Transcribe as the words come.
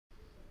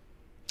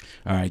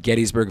All right,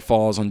 Gettysburg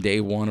falls on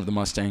day one of the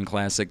Mustang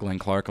Classic. Glenn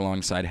Clark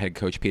alongside head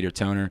coach Peter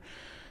Toner.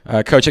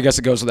 Coach, I guess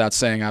it goes without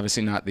saying,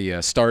 obviously not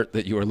the start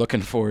that you were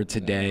looking for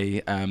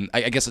today.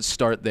 I guess let's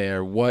start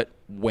there. What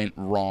went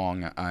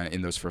wrong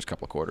in those first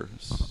couple of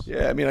quarters?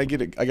 Yeah, I mean, I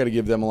got to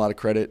give them a lot of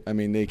credit. I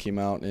mean, they came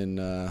out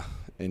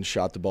and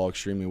shot the ball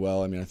extremely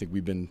well. I mean, I think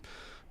we've been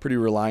pretty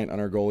reliant on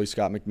our goalie,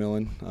 Scott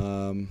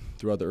McMillan,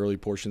 throughout the early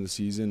portion of the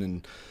season.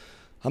 And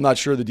I'm not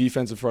sure the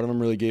defense in front of him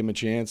really gave him a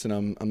chance, and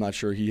I'm not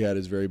sure he had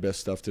his very best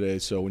stuff today.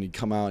 So when you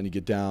come out and you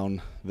get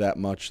down that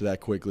much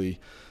that quickly,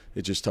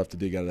 it's just tough to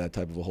dig out of that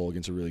type of a hole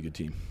against a really good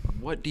team.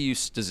 What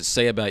does it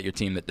say about your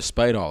team that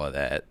despite all of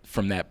that,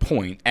 from that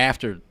point,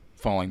 after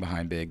falling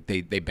behind big,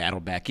 they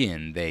battled back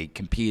in, they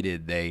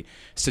competed, they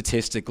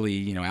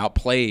statistically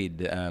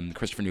outplayed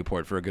Christopher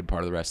Newport for a good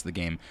part of the rest of the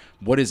game?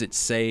 What does it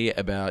say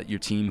about your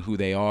team, who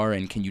they are,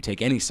 and can you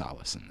take any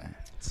solace in that?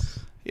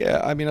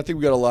 Yeah, I mean, I think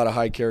we got a lot of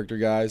high-character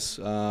guys.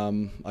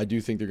 I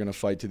do think they're going to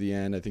fight to the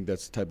end. I think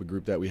that's the type of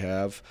group that we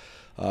have.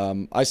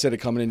 I said it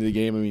coming into the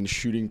game. I mean,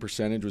 shooting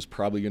percentage was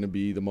probably going to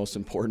be the most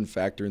important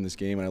factor in this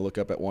game. And I look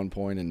up at one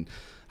point, and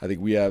I think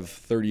we have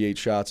 38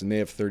 shots, and they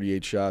have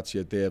 38 shots,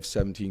 yet they have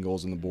 17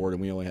 goals on the board,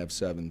 and we only have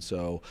 7.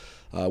 So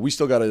we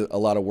still got a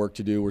lot of work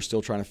to do. We're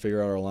still trying to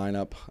figure out our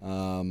lineup.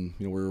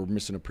 We're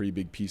missing a pretty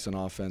big piece on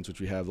offense,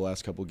 which we have the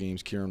last couple of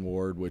games, Kieran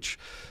Ward, which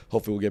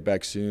hopefully we'll get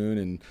back soon.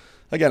 And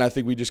again, I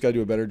think we just got to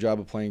do a better job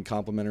of playing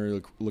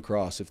complementary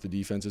lacrosse. If the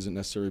defense isn't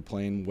necessarily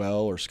playing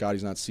well, or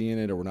Scotty's not seeing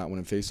it, or we're not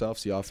winning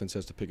faceoffs, the offense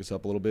has to pick us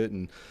up a little bit.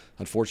 And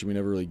unfortunately, we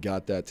never really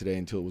got that today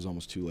until it was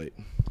almost too late.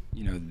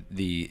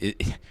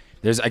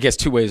 There's, I guess,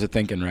 two ways of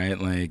thinking, right?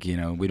 Like,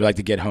 we'd like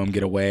to get home,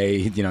 get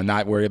away,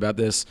 not worry about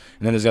this.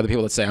 And then there's other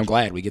people that say, I'm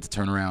glad we get to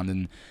turn around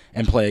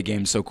and play a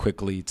game so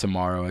quickly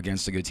tomorrow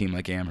against a good team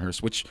like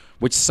Amherst. Which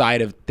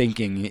side of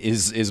thinking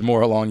is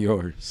more along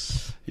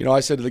yours? I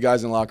said to the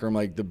guys in the locker room,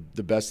 like, the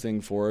best thing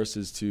for us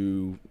is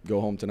to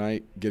go home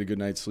tonight, get a good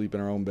night's sleep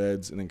in our own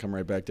beds, and then come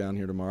right back down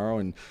here tomorrow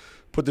and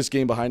put this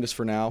game behind us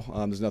for now.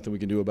 There's nothing we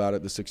can do about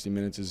it. The 60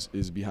 minutes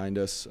is behind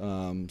us.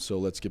 So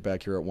let's get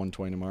back here at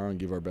 1:20 tomorrow and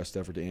give our best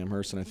effort to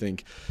Amherst. And I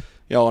think,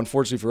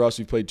 unfortunately for us,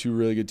 we've played two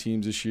really good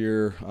teams this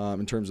year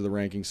in terms of the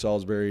rankings,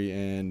 Salisbury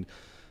and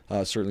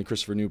certainly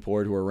Christopher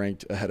Newport, who are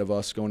ranked ahead of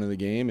us going into the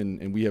game,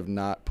 and we have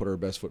not put our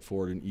best foot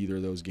forward in either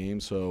of those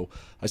games. So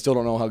I still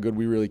don't know how good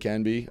we really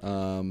can be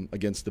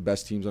against the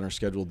best teams on our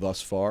schedule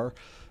thus far.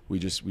 We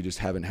just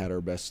haven't had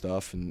our best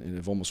stuff, and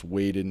have almost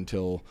waited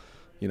until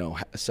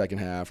a second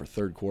half or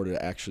third quarter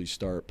to actually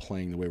start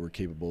playing the way we're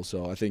capable.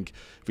 So I think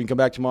if we can come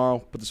back tomorrow,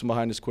 put this one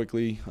behind us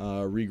quickly,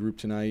 regroup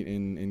tonight,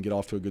 and get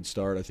off to a good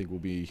start, I think we'll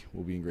be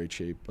in great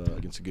shape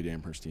against a good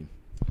Amherst team.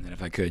 And then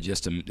if I could,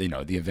 just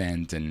the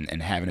event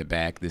and having it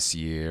back this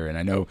year, and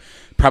I know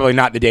probably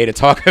not the day to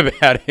talk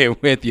about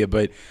it with you,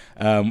 but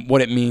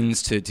what it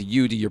means to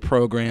you, to your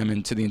program,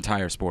 and to the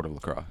entire sport of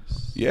lacrosse.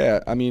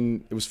 Yeah, I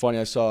mean, it was funny.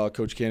 I saw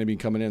Coach Canopy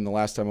coming in. The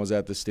last time I was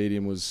at the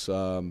stadium was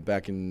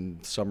back in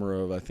summer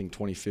of, I think,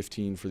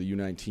 2015 for the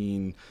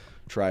U19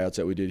 tryouts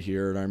that we did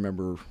here, and I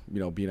remember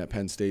being at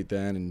Penn State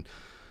then and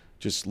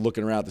just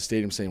looking around at the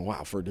stadium saying,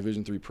 wow, for a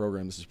Division III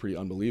program, this is pretty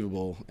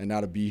unbelievable. And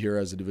now to be here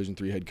as a Division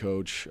III head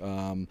coach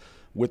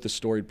with the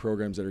storied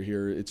programs that are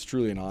here, it's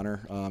truly an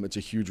honor. It's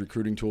a huge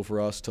recruiting tool for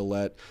us to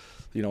let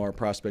our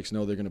prospects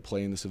know they're going to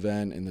play in this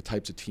event and the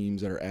types of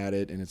teams that are at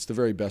it. And it's the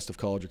very best of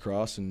college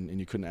lacrosse, and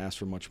you couldn't ask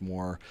for much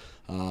more.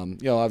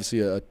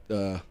 Obviously a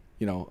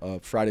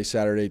Friday,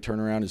 Saturday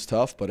turnaround is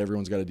tough, but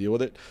everyone's got to deal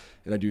with it.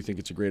 And I do think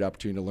it's a great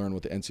opportunity to learn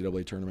what the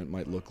NCAA tournament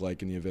might look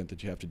like in the event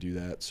that you have to do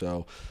that.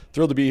 So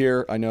thrilled to be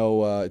here. I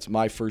know it's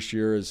my first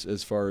year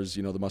as far as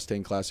the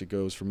Mustang Classic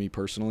goes for me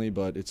personally,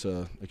 but it's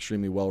a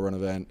extremely well-run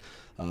event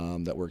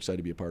that we're excited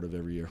to be a part of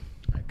every year.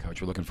 All right,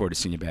 Coach, we're looking forward to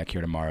seeing you back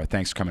here tomorrow.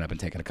 Thanks for coming up and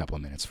taking a couple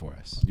of minutes for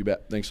us. You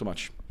bet. Thanks so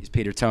much. He's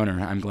Peter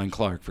Toner. I'm Glenn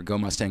Clark for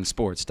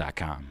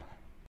GoMustangSports.com.